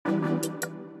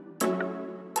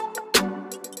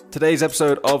Today's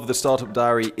episode of the Startup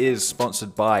Diary is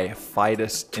sponsored by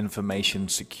Fidus Information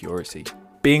Security.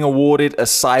 Being awarded a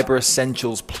Cyber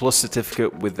Essentials Plus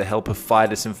certificate with the help of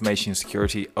Fidus Information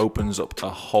Security opens up a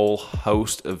whole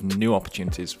host of new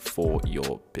opportunities for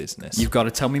your business. You've got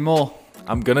to tell me more.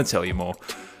 I'm going to tell you more.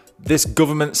 This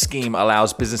government scheme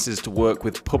allows businesses to work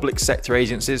with public sector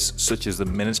agencies such as the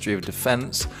Ministry of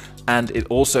Defence, and it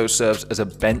also serves as a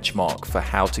benchmark for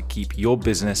how to keep your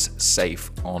business safe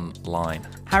online.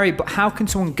 Harry, but how can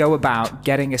someone go about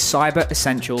getting a Cyber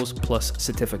Essentials Plus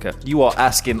certificate? You are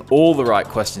asking all the right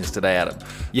questions today, Adam.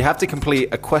 You have to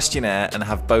complete a questionnaire and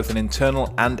have both an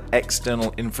internal and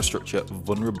external infrastructure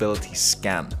vulnerability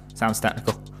scan. Sounds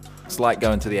technical. It's like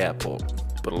going to the airport,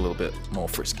 but a little bit more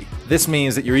frisky. This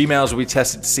means that your emails will be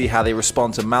tested to see how they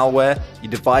respond to malware, your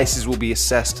devices will be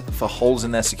assessed for holes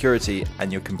in their security,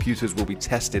 and your computers will be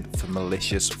tested for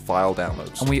malicious file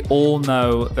downloads. And we all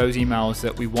know those emails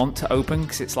that we want to open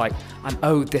because it's like, I'm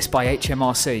owed this by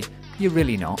HMRC. You're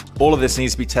really not. All of this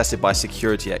needs to be tested by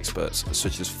security experts,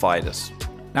 such as Fidus.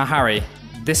 Now, Harry,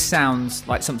 this sounds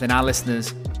like something our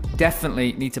listeners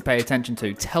definitely need to pay attention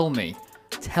to. Tell me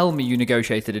you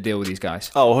negotiated a deal with these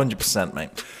guys. Oh, 100%, mate.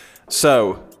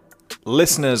 So,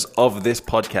 listeners of this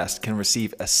podcast can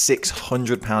receive a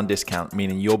 £600 discount,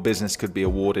 meaning your business could be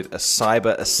awarded a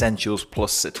Cyber Essentials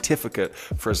Plus certificate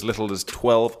for as little as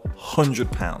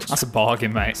 £1,200. That's a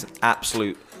bargain, mate. It's an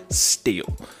absolute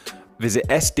steal. Visit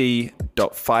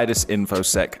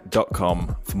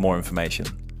sd.fidusinfosec.com for more information.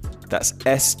 That's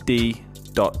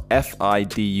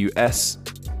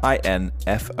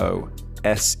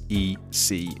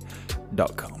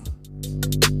sd.fidusinfosec.com.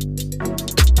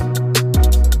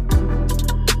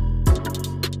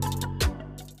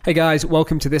 Hey guys,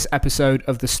 welcome to this episode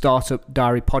of the Startup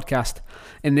Diary podcast.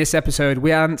 In this episode,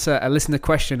 we answer a listener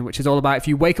question, which is all about if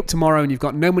you wake up tomorrow and you've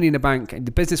got no money in the bank and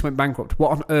the business went bankrupt, what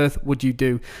on earth would you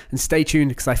do? And stay tuned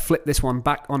because I flipped this one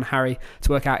back on Harry to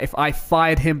work out if I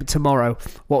fired him tomorrow,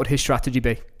 what would his strategy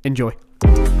be? Enjoy.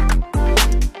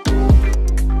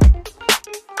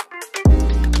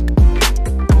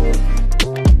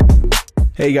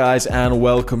 Hey guys, and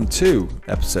welcome to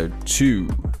episode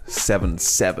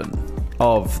 277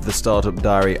 of the Startup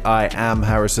Diary. I am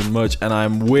Harrison Mudge, and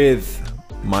I'm with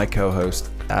my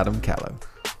co-host Adam Callow.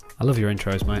 I love your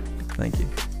intros, mate. Thank you.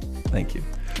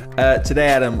 Today,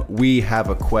 Adam, we have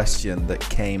a question that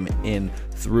came in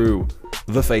through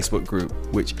the Facebook group,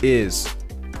 which is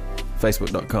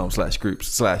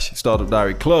facebook.com/groups/Startup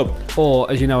Diary Club. Or,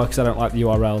 as you know, because I don't like the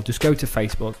URL, just go to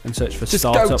Facebook and search for Just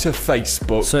Startup. go to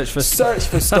Facebook. Search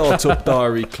for Startup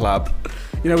Diary Club.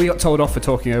 You know, we got told off for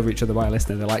talking over each other by a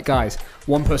listener. They're like, guys,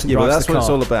 one person Yeah, but drives that's the what car.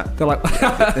 it's all about. They're like,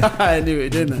 I knew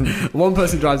it, didn't I? One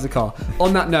person drives the car.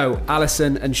 On that note,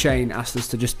 Alison and Shane asked us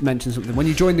to just mention something. When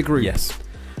you join the group, Yes.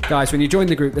 guys, when you join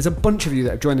the group, there's a bunch of you that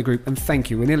have joined the group, and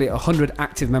thank you. We're nearly at 100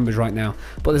 active members right now.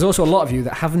 But there's also a lot of you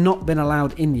that have not been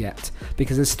allowed in yet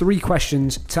because there's 3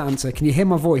 questions to answer. Can you hear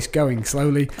my voice going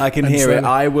slowly? I can and hear slowly? it.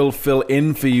 I will fill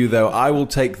in for you, though. I will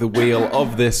take the wheel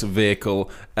of this vehicle.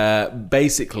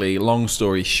 Basically, long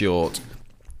story short,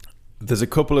 there's a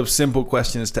couple of simple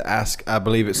questions to ask. I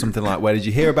believe it's something like, where did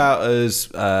you hear about us?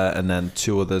 And then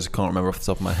 2 others, can't remember off the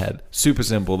top of my head. Super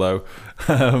simple, though.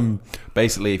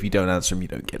 Basically, if you don't answer them, you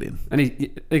don't get in. And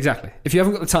exactly. If you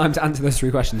haven't got the time to answer those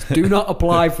 3 questions, do not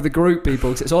apply for the group,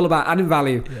 people, because it's all about adding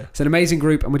value. Yeah. It's an amazing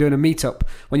group, and we're doing a meetup.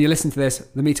 When you listen to this,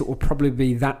 the meetup will probably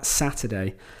be that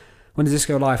Saturday. When does this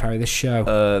go live, Harry, this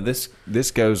show? This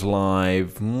goes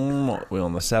live, we're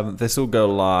on the 7th. This will go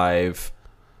live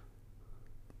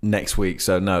next week.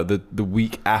 So, no, the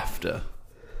week after,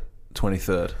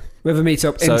 23rd. We have a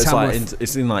meetup in Tamworth.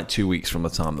 It's in like 2 weeks from the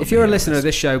time. If you're a listener of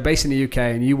this show based in the UK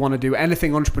and you want to do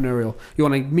anything entrepreneurial, you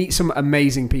want to meet some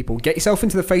amazing people, get yourself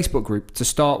into the Facebook group to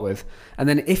start with. And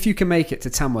then if you can make it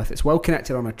to Tamworth, it's well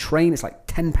connected on a train. It's like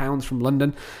 £10 from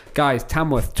London. Guys,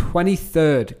 Tamworth,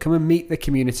 23rd. Come and meet the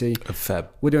community. Of Feb.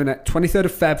 We're doing it 23rd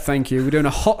of Feb, thank you. We're doing a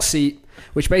hot seat,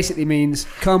 which basically means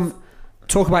come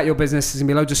talk about your business. There's going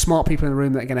to be loads of smart people in the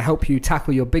room that are going to help you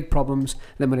tackle your big problems.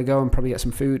 Then we're going to go and probably get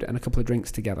some food and a couple of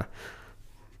drinks together.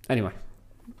 Anyway,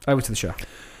 over to the show.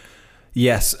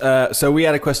 Yes. So we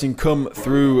had a question come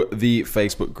through the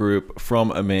Facebook group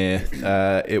from Amir.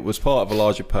 It was part of a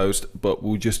larger post, but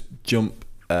we'll just jump.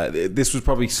 This was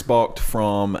probably sparked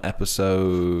from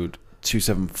episode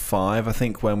 275, I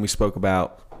think, when we spoke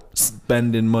about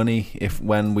spending money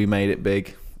when we made it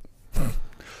big.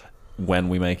 When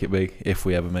we make it big, if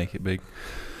we ever make it big.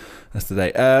 That's the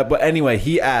day. But anyway,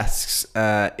 he asks,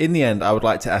 in the end, I would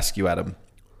like to ask you, Adam,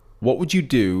 what would you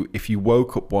do if you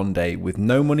woke up one day with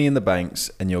no money in the banks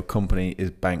and your company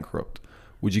is bankrupt?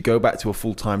 Would you go back to a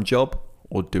full-time job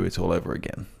or do it all over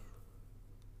again?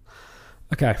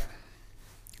 Okay.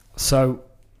 So,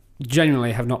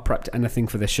 genuinely have not prepped anything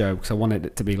for this show because I wanted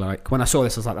it to be like, when I saw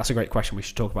this, I was like, that's a great question. We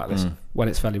should talk about this when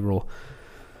it's fairly raw.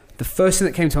 The first thing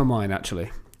that came to my mind,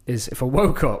 actually, is if I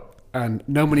woke up and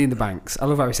no money in the banks. I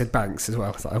love how he said banks as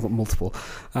well. I've got multiple.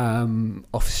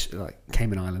 Off, like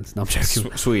Cayman Islands. No, I'm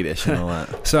joking. Swedish and all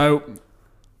that. So,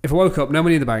 if I woke up, no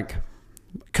money in the bank,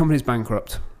 company's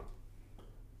bankrupt,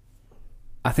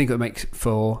 I think it would make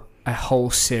for a whole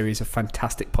series of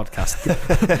fantastic podcasts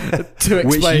to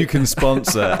explain. Which you can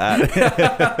sponsor at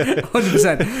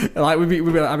 100%. Like we'd be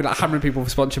like hammering people for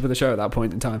sponsorship of the show at that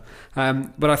point in time.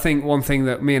 But I think one thing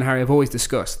that me and Harry have always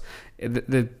discussed,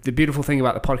 the beautiful thing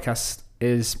about the podcast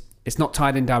is it's not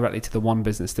tied in directly to the one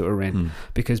business that we're in,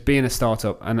 because being a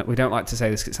startup, and we don't like to say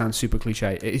this because it sounds super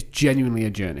cliche, it is genuinely a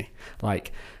journey.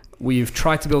 Like, we've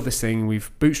tried to build this thing,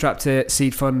 we've bootstrapped it,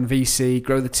 seed fund, VC,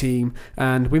 grow the team,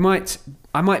 and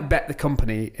I might bet the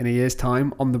company in a year's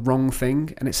time on the wrong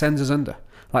thing and it sends us under.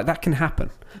 Like, that can happen.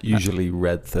 Usually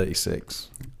red 36.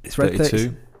 It's red 32.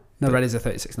 32. No, red is a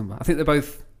 36 number. I think they're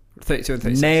both 32 and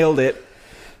 36. Nailed it.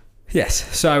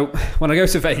 Yes. So when I go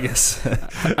to Vegas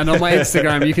and on my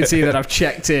Instagram you can see that I've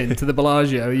checked in to the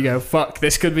Bellagio, you go, fuck,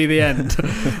 this could be the end.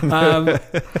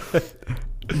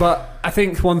 But I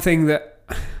think one thing that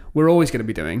we're always going to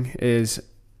be doing is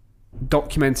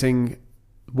documenting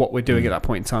what we're doing at that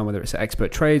point in time, whether it's at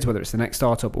Expert Trades, whether it's the next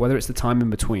startup, or whether it's the time in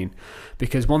between.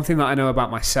 Because one thing that I know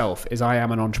about myself is I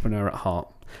am an entrepreneur at heart.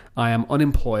 I am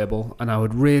unemployable, and I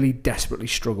would really desperately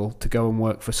struggle to go and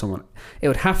work for someone. It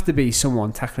would have to be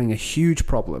someone tackling a huge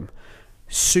problem,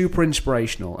 super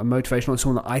inspirational and motivational, and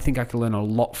someone that I think I could learn a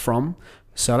lot from.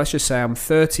 So let's just say I'm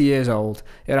 30 years old.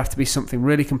 It'd have to be something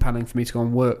really compelling for me to go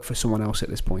and work for someone else at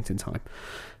this point in time.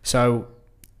 So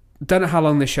don't know how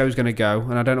long this show's going to go,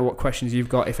 and I don't know what questions you've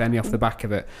got, if any, off the back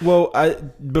of it. Well,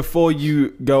 before you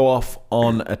go off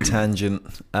on a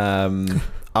tangent,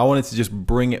 I wanted to just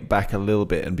bring it back a little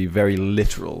bit and be very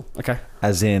literal. Okay.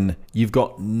 As in, you've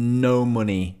got no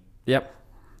money. Yep.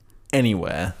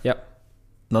 Anywhere. Yep.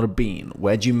 Not a bean.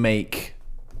 Where'd you make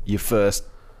your first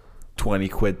 20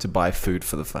 quid to buy food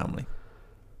for the family?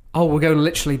 Oh, we're going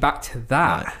literally back to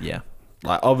that. Yeah.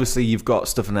 Like, obviously, you've got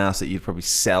stuff in the house that you'd probably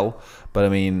sell, but I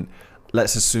mean,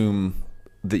 let's assume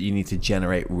that you need to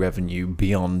generate revenue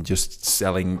beyond just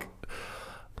selling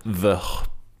the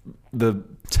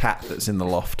tap that's in the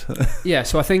loft. Yeah,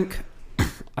 so I think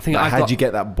how'd you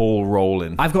get that ball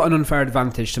rolling? I've got an unfair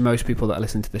advantage to most people that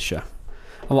listen to this show.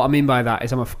 And what I mean by that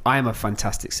is I am a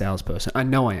fantastic salesperson. I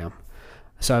know I am.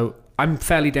 So I'm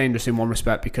fairly dangerous in one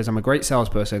respect because I'm a great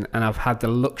salesperson and I've had the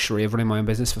luxury of running my own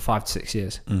business for 5 to 6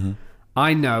 years. Mm-hmm.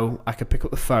 I know I could pick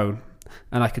up the phone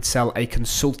and I could sell a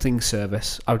consulting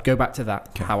service. I would go back to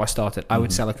that, how I started. I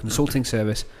would sell a consulting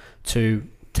service to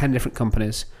 10 different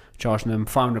companies, charging them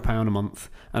 £500 a month,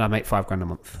 and I'd make $5,000 a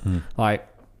month. Like,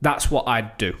 that's what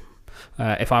I'd do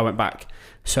if I went back.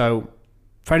 So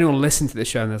for anyone listening to this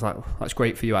show and there's like, that's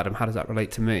great for you, Adam, how does that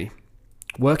relate to me?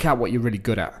 Work out what you're really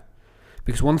good at.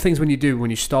 Because one of the things when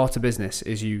you start a business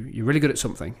is you're really good at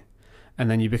something,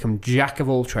 and then you become jack of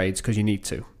all trades because you need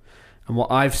to. And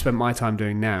what I've spent my time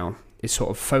doing now is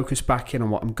sort of focus back in on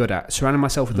what I'm good at, surrounding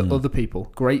myself with the other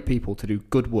people, great people to do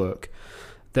good work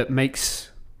that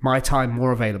makes my time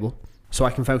more available so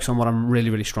I can focus on what I'm really,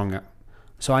 really strong at.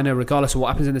 So I know regardless of what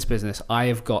happens in this business, I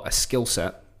have got a skill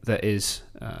set that is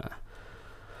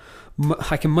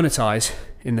I can monetize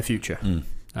in the future.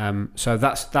 So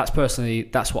that's personally,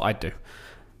 that's what I'd do.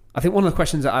 I think one of the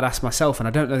questions that I'd ask myself, and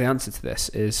I don't know the answer to this,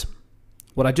 is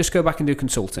would I just go back and do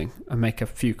consulting and make a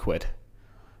few quid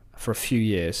for a few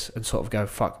years and sort of go,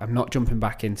 fuck, I'm not jumping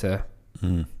back into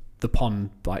the pond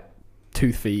like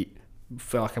 2 feet,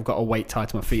 feel like I've got a weight tied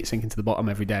to my feet sinking to the bottom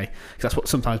every day, because that's what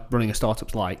sometimes running a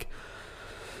startup's like.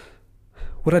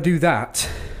 Would I do that,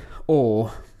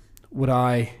 or would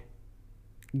I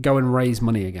go and raise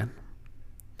money again?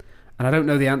 And I don't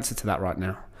know the answer to that right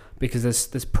now, because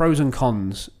there's pros and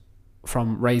cons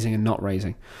from raising and not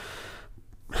raising.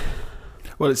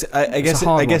 Well, I guess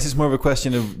it's more of a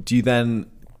question of, do you then,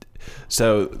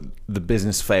 so the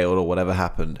business failed or whatever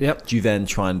happened, yep. Do you then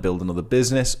try and build another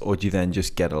business, or do you then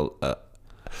just get so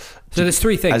there's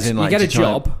 3 things. You get a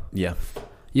job. Yeah.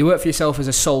 You work for yourself as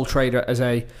a sole trader,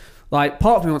 like,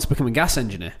 part of me wants to become a gas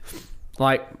engineer.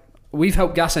 Like, we've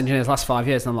helped gas engineers the last 5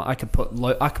 years, and I'm like, I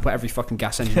could put every fucking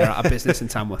gas engineer out of business in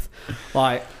Tamworth.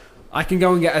 Like, I can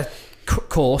go and get a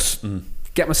course,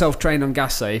 get myself trained on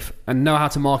Gas Safe, and know how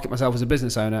to market myself as a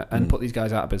business owner and put these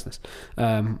guys out of business.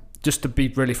 Just to be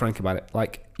really frank about it,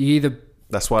 like, you either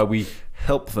That's why we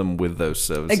help them with those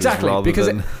services. Exactly, rather because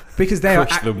than they're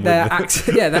crush them with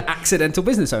they're accidental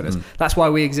business owners. That's why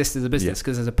we exist as a business,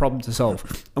 because there's a problem to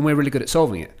solve, and we're really good at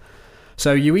solving it.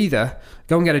 So you either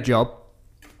go and get a job,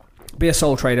 be a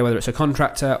sole trader, whether it's a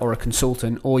contractor or a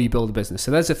consultant, or you build a business. So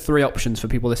there's the three options for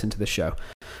people listening to this show.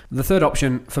 The third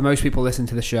option for most people listening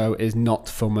to the show is not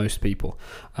for most people.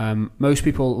 Most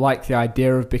people like the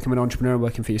idea of becoming an entrepreneur and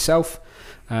working for yourself,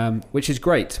 which is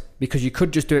great, because you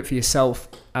could just do it for yourself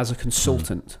as a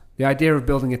consultant. The idea of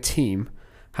building a team,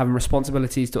 having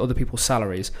responsibilities to other people's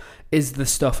salaries, is the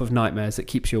stuff of nightmares that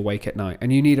keeps you awake at night.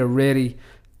 And you need a really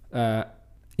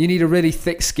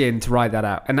thick skin to ride that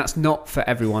out. And that's not for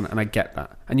everyone, and I get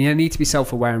that. And you need to be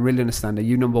self-aware and really understand, are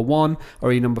you number 1 or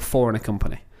are you number 4 in a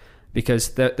company? Because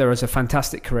there is a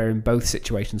fantastic career in both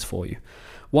situations for you.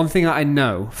 One thing that I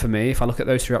know for me, if I look at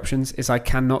those three options, is I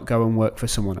cannot go and work for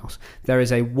someone else. There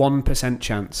is a 1%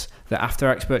 chance that after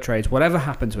Expert Trades, whatever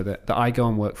happens with it, that I go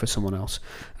and work for someone else.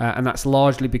 And that's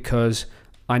largely because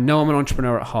I know I'm an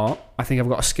entrepreneur at heart. I think I've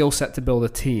got a skill set to build a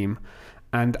team.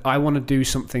 And I want to do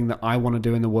something that I want to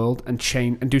do in the world and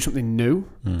change and do something new,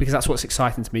 because that's what's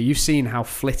exciting to me. You've seen how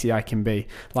flitty I can be.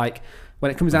 Like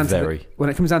when it comes down to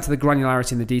the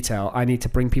granularity and the detail, I need to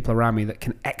bring people around me that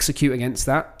can execute against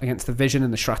the vision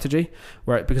and the strategy.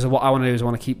 Because of what I want to do is I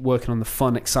want to keep working on the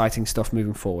fun, exciting stuff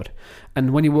moving forward.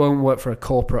 And when you won't work for a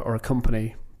corporate or a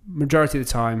company, majority of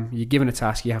the time you're given a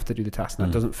task, you have to do the task, and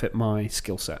that doesn't fit my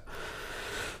skill set.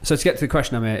 So to get to the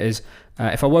question, Amir, is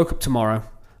if I woke up tomorrow,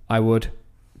 I would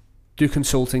do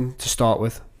consulting to start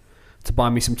with, to buy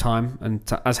me some time, and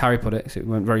to, as Harry put it, it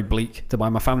went very bleak, to buy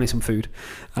my family some food,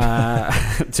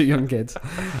 2 young kids,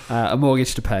 a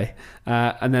mortgage to pay,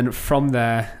 and then from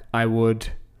there I would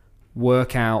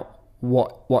work out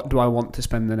what do I want to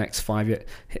spend the next 5 years.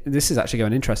 This is actually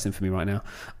going interesting for me right now.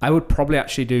 I would probably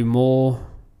actually do more.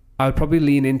 I would probably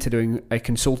lean into doing a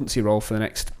consultancy role for the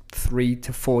next 3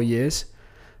 to 4 years,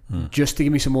 just to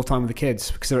give me some more time with the kids,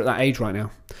 because they're at that age right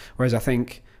now. Whereas I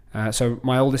think. So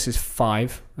my oldest is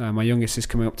 5, my youngest is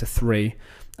coming up to 3,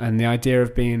 and the idea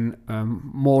of being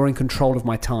more in control of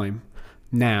my time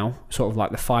now, sort of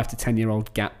like the 5 to 10 year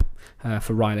old gap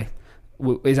for Riley,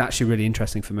 is actually really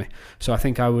interesting for me. So I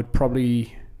think I would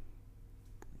probably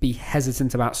be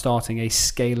hesitant about starting a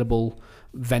scalable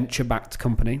venture-backed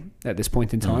company at this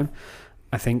point in time.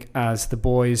 I think as the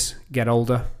boys get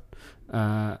older,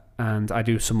 and I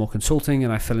do some more consulting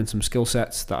and I fill in some skill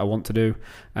sets that I want to do,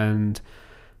 and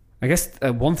I guess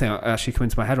one thing actually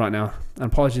coming to my head right now, and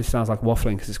apologies if it sounds like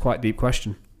waffling because it's quite a deep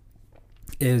question,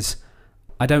 is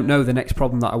I don't know the next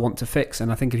problem that I want to fix.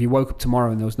 And I think if you woke up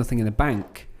tomorrow and there was nothing in the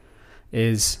bank,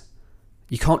 is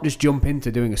you can't just jump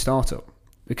into doing a startup,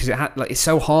 because it's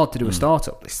so hard to do a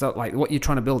startup. It's so, like what you're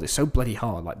trying to build is so bloody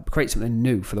hard. Like create something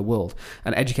new for the world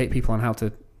and educate people on how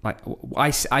to. Like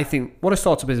I think what a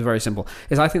startup is very simple.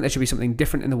 Is I think there should be something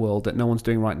different in the world that no one's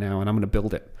doing right now, and I'm going to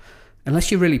build it.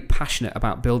 Unless you're really passionate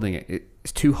about building it,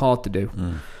 it's too hard to do.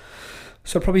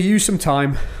 So I'll probably use some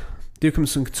time, do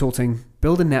some consulting,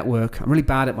 build a network. I'm really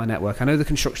bad at my network. I know the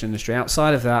construction industry.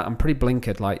 Outside of that, I'm pretty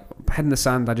blinkered. Like head in the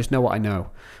sand, I just know what I know.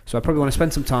 So I probably want to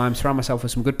spend some time, surround myself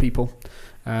with some good people,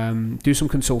 do some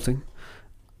consulting,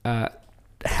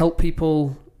 help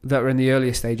people that are in the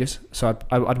earlier stages. So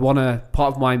I'd want to,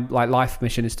 part of my life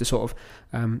mission is to sort of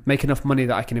make enough money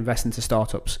that I can invest into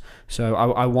startups. So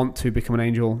I want to become an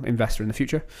angel investor in the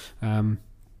future.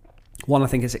 One, I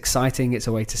think it's exciting. It's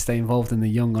a way to stay involved in the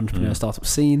young entrepreneur startup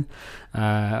scene.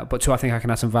 But two, I think I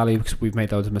can add some value because we've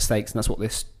made loads of mistakes, and that's what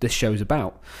this show's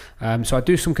about. So I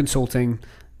do some consulting,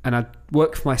 and I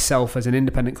work for myself as an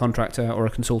independent contractor or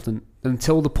a consultant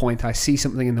until the point I see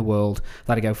something in the world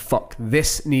that I go, fuck,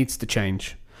 this needs to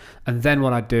change. And then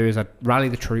what I'd do is I'd rally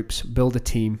the troops, build a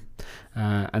team,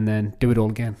 and then do it all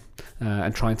again,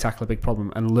 and try and tackle a big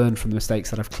problem and learn from the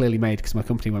mistakes that I've clearly made because my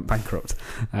company went bankrupt.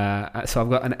 So I've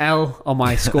got an L on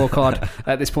my scorecard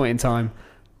at this point in time.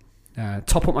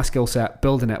 Top up my skill set,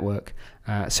 build a network,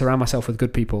 surround myself with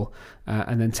good people,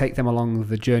 and then take them along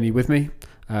the journey with me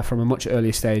from a much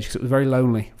earlier stage, because it was very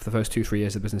lonely for the first 2-3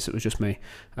 years of the business. It was just me,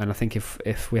 and I think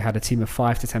if we had a team of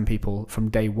 5 to 10 people from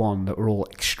day one that were all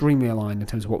extremely aligned in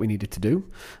terms of what we needed to do,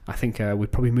 I think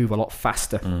we'd probably move a lot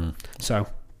faster. So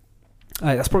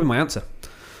that's probably my answer.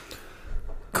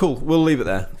 Cool, we'll leave it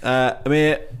there.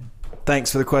 Amir,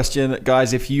 thanks for the question.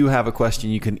 Guys, if you have a question,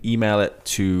 you can email it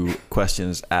to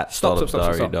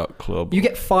questions@startupdiary.club. You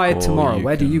get fired tomorrow.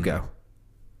 Where do you go?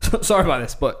 Sorry about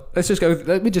this, but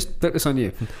let me just flip this on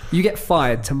you. You get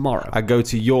fired tomorrow. I go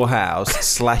to your house,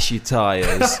 slash your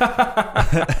tyres.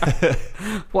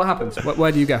 What happens?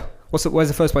 Where do you go? Where's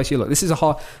the first place you look? This is a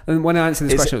hard. And when I answer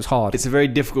this question, it's hard. It's a very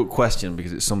difficult question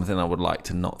because it's something I would like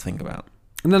to not think about.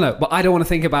 No, but I don't want to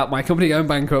think about my company going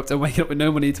bankrupt and waking up with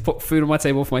no money to put food on my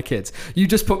table for my kids. You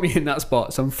just put me in that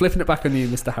spot, so I'm flipping it back on you,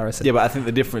 Mr. Harrison. Yeah, but I think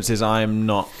the difference is I'm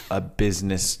not a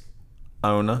business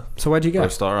owner. So where'd you go?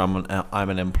 ProStar, I'm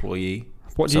an employee.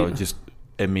 Just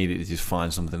immediately just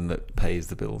find something that pays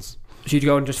the bills. So you'd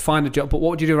go and just find a job. But what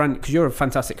would you do around? Because you're a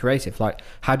fantastic creative. Like,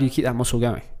 how do you keep that muscle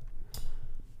going?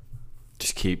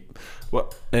 Just keep.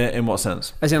 What? In what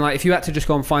sense? As in, like, if you had to just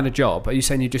go and find a job, are you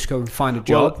saying you just go and find a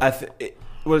job?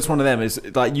 Well, it's one of them. Is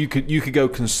like you could go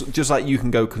just like you can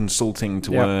go consulting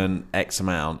to earn X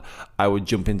amount. I would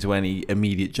jump into any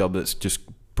immediate job that's just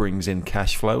brings in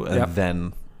cash flow and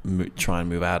then try and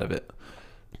move out of it.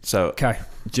 So okay.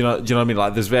 Do you know what I mean?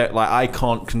 Like I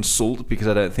can't consult because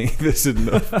I don't think there's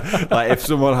enough. Like if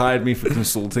someone hired me for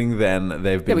consulting, then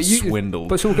they've been swindled.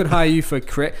 But someone could hire you for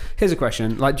create. Here's a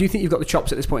question: like, do you think you've got the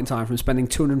chops at this point in time from spending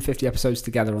 250 episodes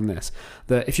together on this?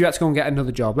 That if you had to go and get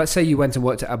another job, let's say you went and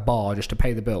worked at a bar just to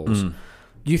pay the bills, do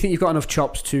you think you've got enough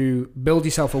chops to build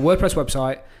yourself a WordPress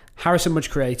website, Harrison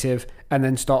Mudge Creative, and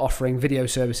then start offering video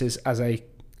services as a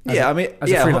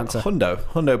freelancer?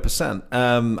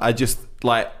 100%. I just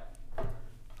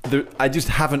I just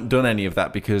haven't done any of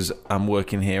that because I'm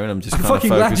working here and I'm just kind of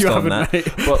focused on that.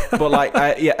 But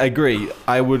I agree.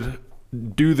 I would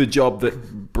do the job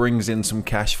that brings in some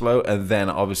cash flow and then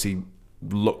obviously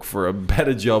look for a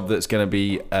better job that's going to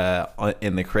be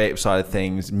in the creative side of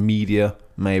things, media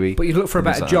maybe. But you'd look for a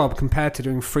better job compared to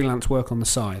doing freelance work on the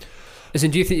side. As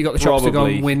in, do you think you got the chops to go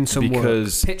and win some work?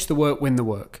 Pitch the work, win the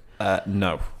work?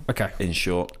 No. Okay. In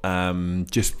short,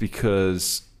 just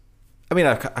because, I mean,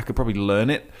 I could probably learn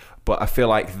it, but I feel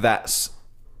like that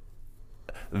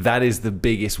is the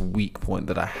biggest weak point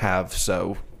that I have.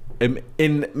 So,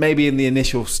 maybe in the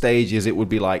initial stages, it would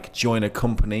be like join a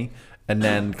company and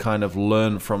then kind of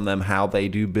learn from them how they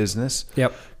do business.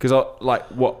 Yep. Because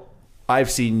what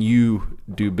I've seen you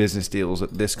do business deals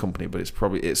at this company, but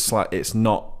it's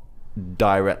not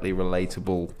directly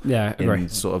relatable in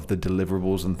sort of the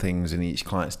deliverables and things, and each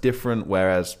client's different.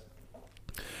 Whereas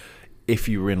if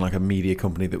you were in like a media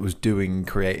company that was doing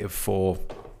creative for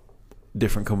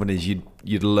different companies,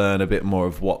 you'd learn a bit more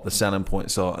of what the selling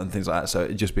points are and things like that. So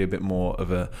it'd just be a bit more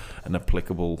of an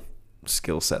applicable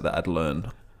skill set that I'd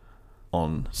learn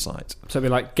on site. So it'd be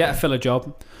like, get a filler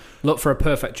job, look for a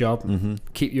perfect job,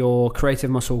 keep your creative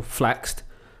muscle flexed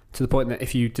to the point that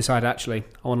if you decide, actually,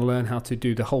 I want to learn how to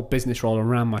do the whole business role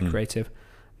around my creative.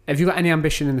 Have you got any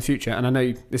ambition in the future? And I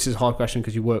know this is a hard question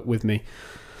because you work with me.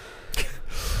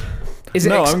 I'm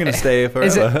going to stay here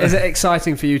forever. Is it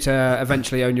exciting for you to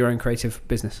eventually own your own creative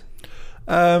business?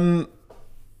 I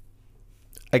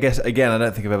guess, again, I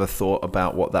don't think I've ever thought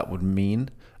about what that would mean.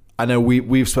 I know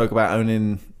we've spoke about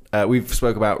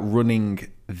running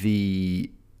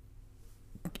the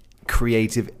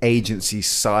creative agency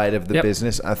side of the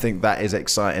business. I think that is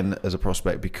exciting as a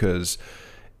prospect because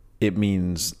it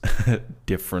means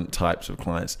different types of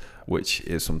clients, which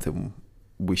is something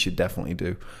we should definitely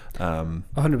do.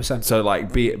 100%. So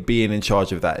like being in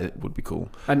charge of that, it would be cool.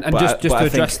 And just to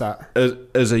address that,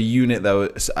 as a unit though,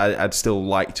 I'd still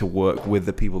like to work with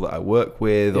the people that I work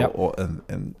with,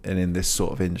 and in this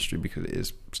sort of industry because it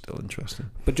is still interesting.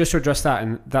 But just to address that,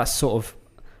 and that's sort of,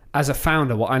 as a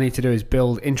founder, what I need to do is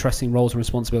build interesting roles and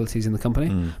responsibilities in the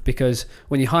company, because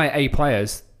when you hire A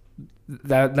players,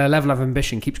 their level of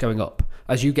ambition keeps going up.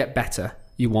 As you get better,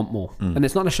 you want more. And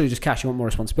it's not necessarily just cash. You want more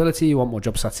responsibility, you want more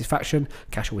job satisfaction.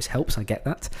 Cash always helps, I get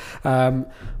that.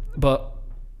 But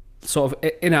sort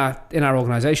of in our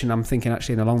organization, I'm thinking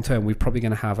actually in the long term, we're probably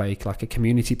going to have a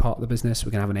community part of the business.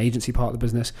 We're going to have an agency part of the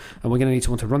business, and we're going to need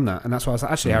someone to run that. And that's why I was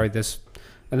like, actually, Harry,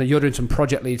 and then you're doing some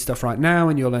project lead stuff right now,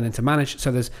 and you're learning to manage.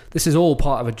 So this is all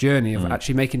part of a journey of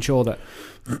actually making sure that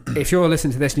if you're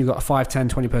listening to this and you've got a 5, 10,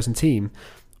 20 person team,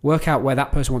 work out where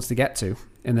that person wants to get to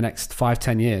in the next 5,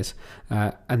 10 years,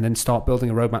 and then start building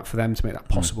a roadmap for them to make that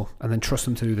possible, and then trust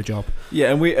them to do the job.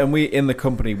 Yeah, and we in the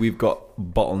company, we've got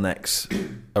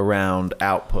bottlenecks around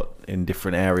output in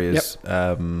different areas.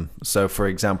 So for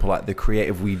example, like the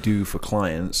creative we do for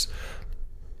clients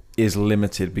is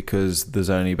limited because there's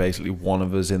only basically one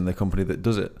of us in the company that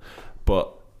does it. But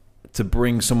to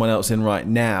bring someone else in right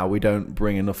now, we don't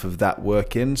bring enough of that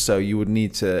work in. So you would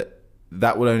need to,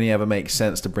 that would only ever make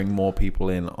sense to bring more people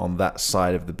in on that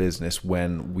side of the business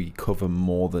when we cover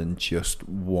more than just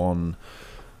one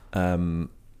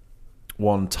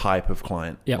type of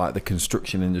client. Like the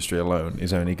construction industry alone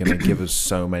is only going to give us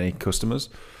so many customers.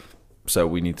 So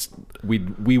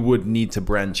we would need to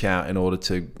branch out in order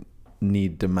to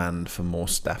need demand for more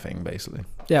staffing, basically.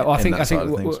 Yeah, well, I think the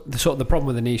sort of the problem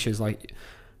with the niche is like,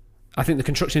 I think the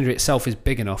construction industry itself is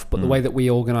big enough, but the way that we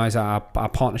organise our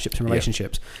partnerships and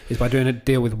relationships is by doing a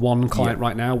deal with one client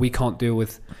right now. We can't deal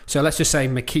with... So let's just say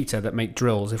Makita that make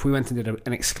drills. If we went and did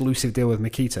an exclusive deal with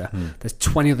Makita, there's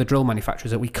 20 other drill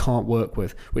manufacturers that we can't work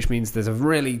with, which means there's a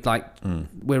really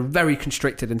we're very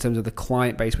constricted in terms of the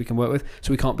client base we can work with.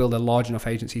 So we can't build a large enough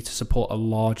agency to support a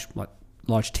large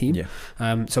team.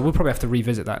 So we'll probably have to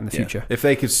revisit that in the future.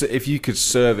 If you could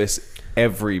service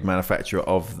every manufacturer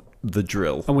of the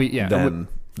drill, and we then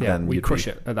we crush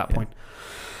it at that point.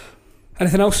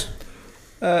 Anything else?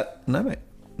 No, mate.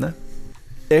 No.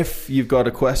 If you've got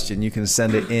a question, you can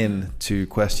send it in to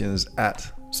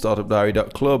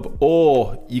questions@startupdiary.club,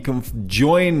 or you can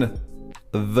join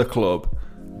the club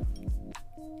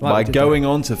by going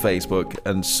onto Facebook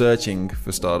and searching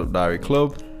for Startup Diary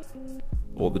Club,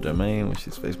 or the domain, which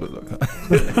is facebook.com.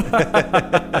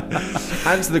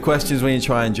 Answer the questions when you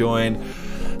try and join.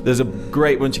 There's a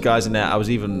great bunch of guys in there. I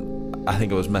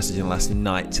think I was messaging last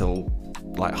night till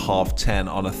like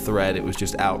 10:30 on a thread. It was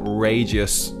just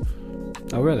outrageous.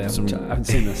 Oh really? I haven't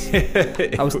seen this.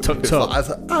 I was tucked up.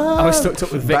 I was tucked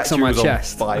up with Vicks on my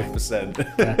chest. 5%.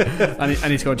 Yeah. I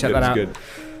need to go and check that out. Good.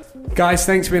 Guys,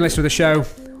 thanks for being listening to the show.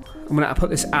 I'm going to put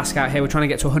this ask out here. We're trying to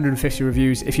get to 150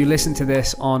 reviews. If you listen to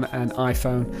this on an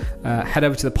iPhone, head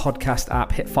over to the podcast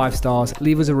app, hit 5 stars,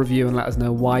 leave us a review and let us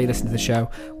know why you listen to the show.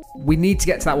 We need to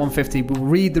get to that 150. We'll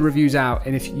read the reviews out,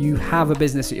 and if you have a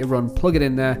business that you run, plug it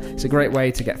in there. It's a great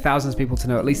way to get thousands of people to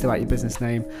know at least about your business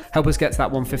name. Help us get to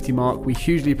that 150 mark. We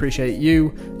hugely appreciate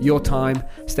your time.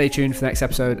 Stay tuned for the next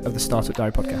episode of the Startup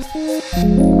Diary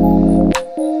podcast.